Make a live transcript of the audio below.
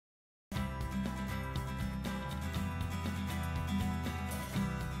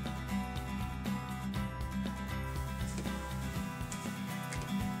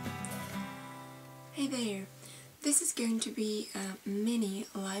Hey there, this is going to be a mini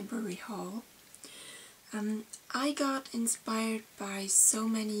library haul. I got inspired by so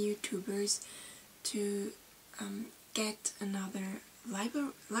many YouTubers to get another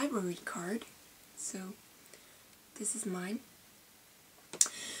library card, so this is mine.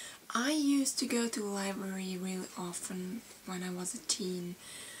 I used to go to the library really often when I was a teen,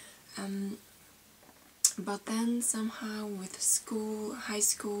 but then somehow with school, high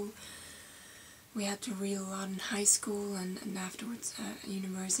school, we had to read a lot in high school and afterwards at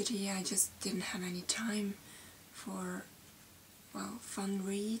university. I just didn't have any time for, well, fun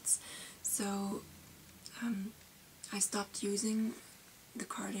reads, so I stopped using the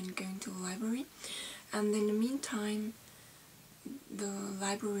card and going to the library. And in the meantime, the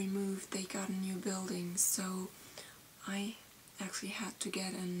library moved, they got a new building, so I actually had to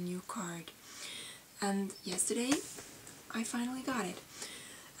get a new card. And yesterday, I finally got it.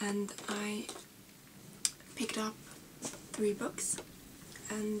 And I picked up 3 books,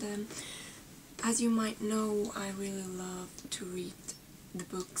 and as you might know, I really love to read the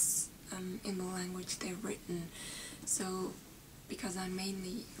books in the language they're written. So because I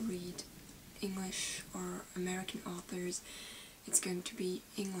mainly read English or American authors, it's going to be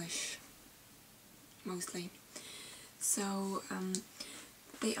English mostly. So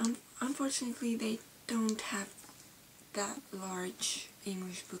they unfortunately they don't have that large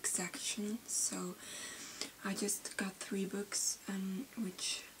English book section, so I just got 3 books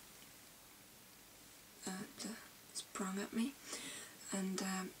which sprung at me. And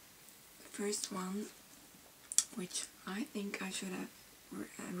the first one, which I think I should have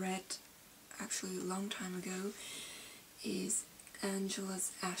read actually a long time ago, is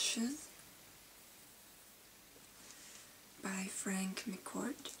Angela's Ashes by Frank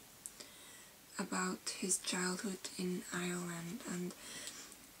McCourt, about his childhood in Ireland. And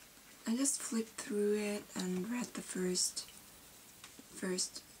I just flipped through it and read the first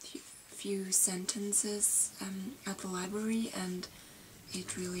few sentences at the library, and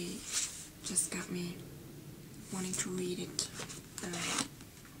it really just got me wanting to read it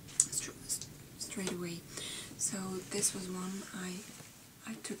straight away. So this was one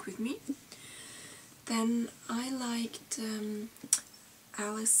I took with me. Then I liked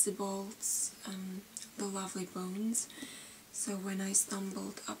Alice Sebald's The Lovely Bones. So when I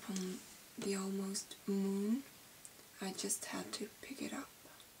stumbled upon The Almost Moon, I just had to pick it up.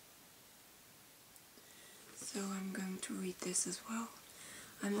 So I'm going to read this as well.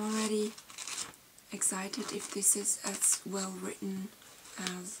 I'm already excited if this is as well written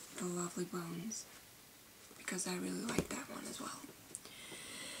as The Lovely Bones, because I really like that one as well.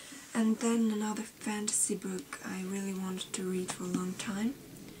 And then another fantasy book I really wanted to read for a long time,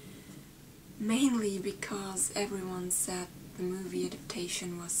 mainly because everyone said the movie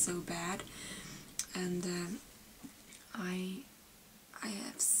adaptation was so bad, and I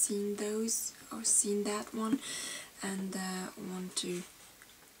have seen those, or seen that one, and wanted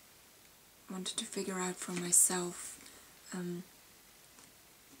to figure out for myself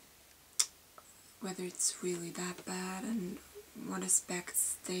whether it's really that bad and what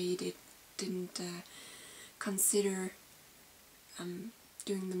aspects they didn't consider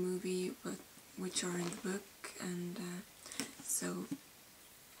doing the movie, but which are in the book. And so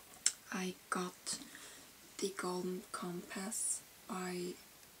I got The Golden Compass by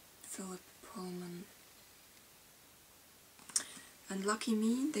Philip Pullman. And lucky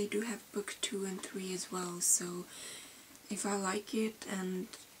me, they do have book 2 and 3 as well, so if I like it and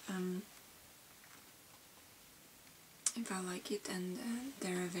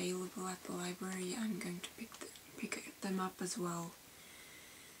they're available at the library, I'm going to pick them up as well.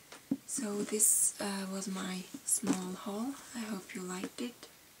 So this was my small haul. I hope you liked it.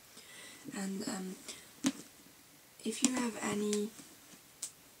 And if you have any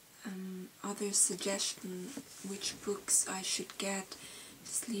other suggestion which books I should get,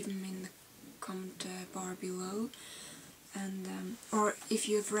 just leave them in the comment bar below. And or if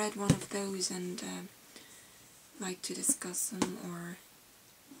you've read one of those and like to discuss them or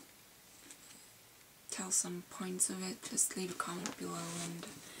tell some points of it, just leave a comment below and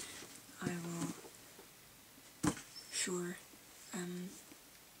I will sure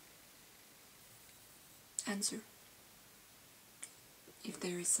answer. If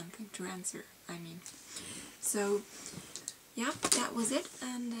there is something to answer, I mean. So, yeah, that was it,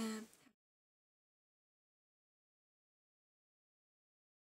 and